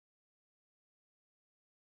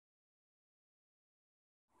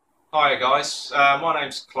Hi guys, my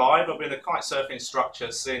name's Clive. I've been a kitesurfing instructor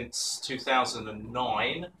since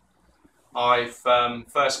 2009. I've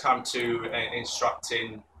first come to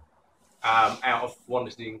instructing out of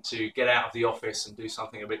wanting to get out of the office and do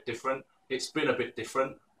something a bit different. It's been a bit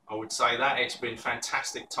different, I would say that. It's been a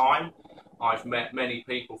fantastic time. I've met many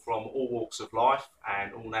people from all walks of life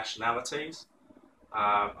and all nationalities.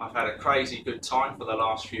 I've had a crazy good time for the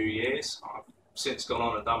last few years. I've since gone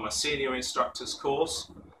on and done my senior instructor's course.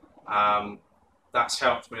 Um, that's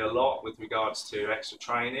helped me a lot with regards to extra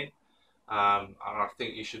training. And I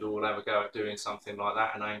think you should all have a go at doing something like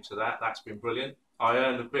that and aim to that. That's been brilliant. I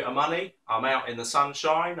earned a bit of money. I'm out in the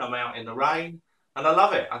sunshine. I'm out in the rain. And I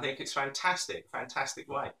love it. I think it's fantastic, fantastic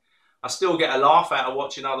way. I still get a laugh out of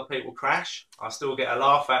watching other people crash. I still get a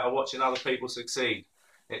laugh out of watching other people succeed.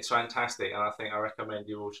 It's fantastic. And I recommend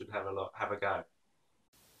you all should have a go.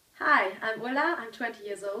 Hi, I'm Ulla, I'm 20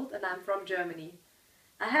 years old and I'm from Germany.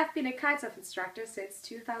 I have been a kitesurf instructor since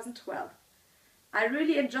 2012. I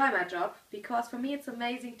really enjoy my job because for me it's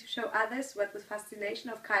amazing to show others what the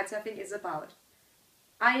fascination of kitesurfing is about.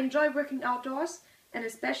 I enjoy working outdoors and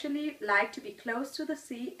especially like to be close to the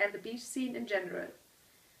sea and the beach scene in general.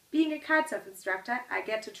 Being a kitesurf instructor, I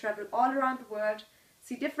get to travel all around the world,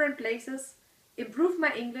 see different places, improve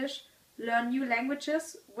my English, learn new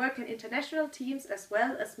languages, work in international teams as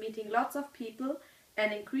well as meeting lots of people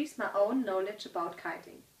and increase my own knowledge about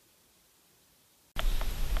kiting.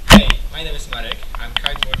 Hey, my name is Marek. I'm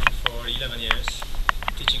kite working for 11 years,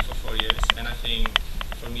 teaching for 4 years, and I think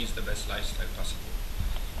for me it's the best lifestyle possible.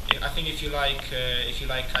 I think if you like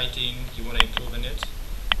kiting, you want to improve in it,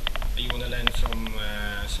 you want to learn from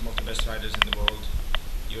some of the best riders in the world,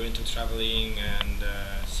 you're into traveling and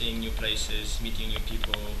seeing new places, meeting new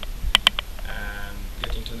people,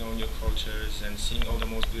 getting to know new cultures and seeing all the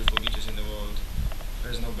most beautiful beaches in the world.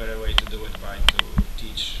 There's no better way to do it by to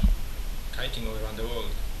teach kiting all around the world.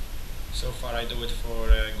 So far I do it for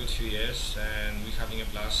a good few years and we're having a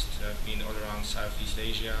blast. I've been all around Southeast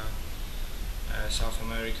Asia, South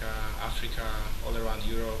America, Africa, all around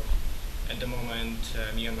Europe. At the moment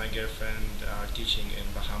me and my girlfriend are teaching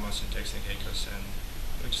in Bahamas and Turks and Caicos and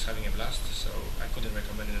we're just having a blast, so I couldn't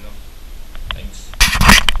recommend it enough. Thanks.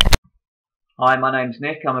 Hi, my name's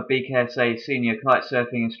Nick. I'm a BKSA senior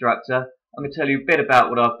kitesurfing instructor. I'm going to tell you a bit about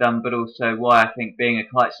what I've done, but also why I think being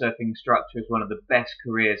a kitesurfing instructor is one of the best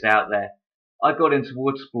careers out there. I got into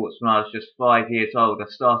water sports when I was just 5 years old. I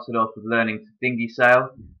started off with learning to dinghy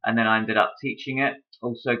sail, and then I ended up teaching it.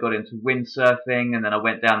 Also got into windsurfing, and then I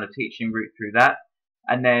went down the teaching route through that.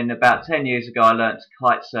 And then about 10 years ago, I learned to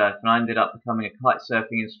kite surf, and I ended up becoming a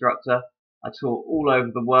kitesurfing instructor. I taught all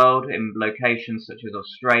over the world in locations such as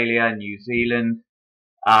Australia, New Zealand,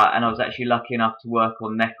 and I was actually lucky enough to work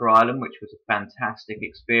on Necker Island, which was a fantastic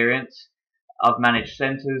experience. I've managed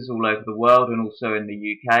centres all over the world and also in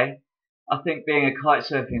the UK. I think being a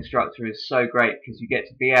kitesurfing instructor is so great because you get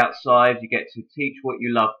to be outside, you get to teach what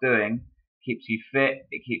you love doing, keeps you fit,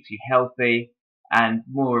 it keeps you healthy, and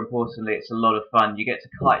more importantly, it's a lot of fun. You get to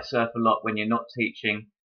kite surf a lot when you're not teaching,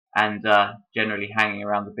 and generally hanging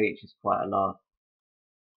around the beach is quite a laugh.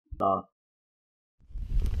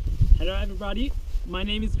 Hello everybody, my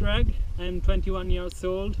name is Greg, I'm 21 years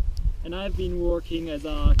old and I've been working as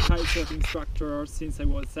a kitesurf instructor since I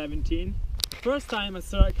was 17. First time I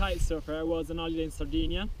saw a kite surfer I was on holiday in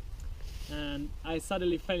Sardinia and I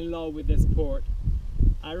suddenly fell in love with the sport.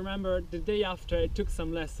 I remember the day after I took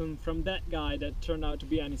some lessons from that guy that turned out to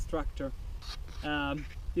be an instructor.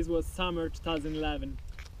 This was summer 2011.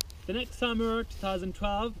 The next summer,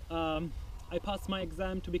 2012, I passed my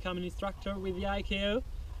exam to become an instructor with the IKO.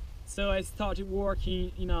 So I started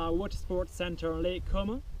working in a water sports center on Lake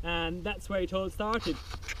Como, and that's where it all started.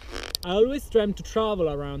 I always dreamt to travel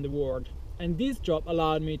around the world, and this job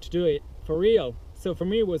allowed me to do it for real. So for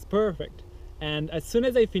me it was perfect. And as soon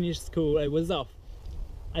as I finished school, I was off.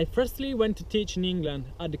 I firstly went to teach in England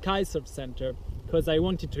at the Kitesurf Center because I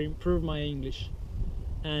wanted to improve my English.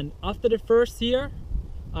 And after the first year,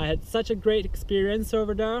 I had such a great experience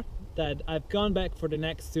over there that I've gone back for the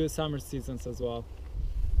next 2 summer seasons as well.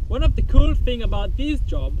 One of the cool things about this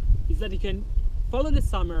job is that you can follow the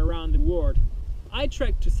summer around the world. I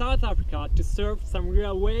trekked to South Africa to surf some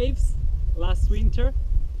real waves last winter,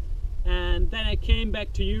 and then I came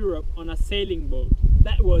back to Europe on a sailing boat.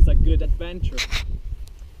 That was a good adventure.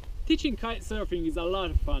 Teaching kite surfing is a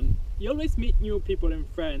lot of fun. You always meet new people and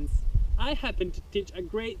friends. I happened to teach a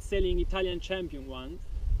great sailing Italian champion once,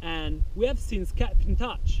 and we have since kept in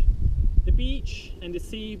touch. The beach and the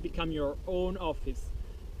sea become your own office,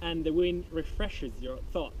 and the wind refreshes your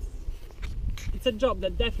thoughts. It's a job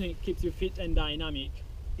that definitely keeps you fit and dynamic.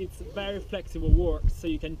 it's very flexible work, so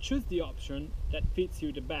you can choose the option that fits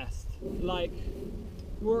you the best. Like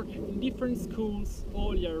work in different schools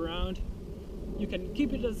all year round. You can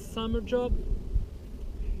keep it as a summer job.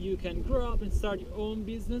 You can grow up and start your own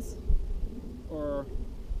business, or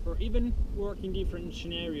even work in different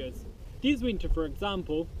scenarios. This winter, for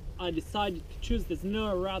example, I decided to choose the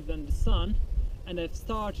snow rather than the sun, and I've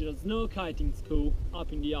started a snow kiting school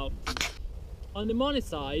up in the Alps. On the money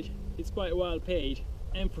side, it's quite well paid,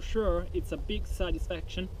 and for sure it's a big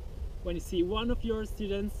satisfaction when you see one of your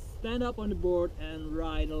students stand up on the board and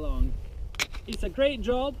ride along. It's a great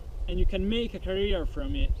job and you can make a career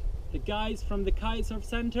from it. The guys from the Kitesurf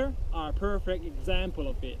Center are a perfect example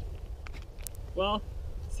of it. Well,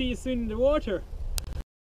 see you soon in the water!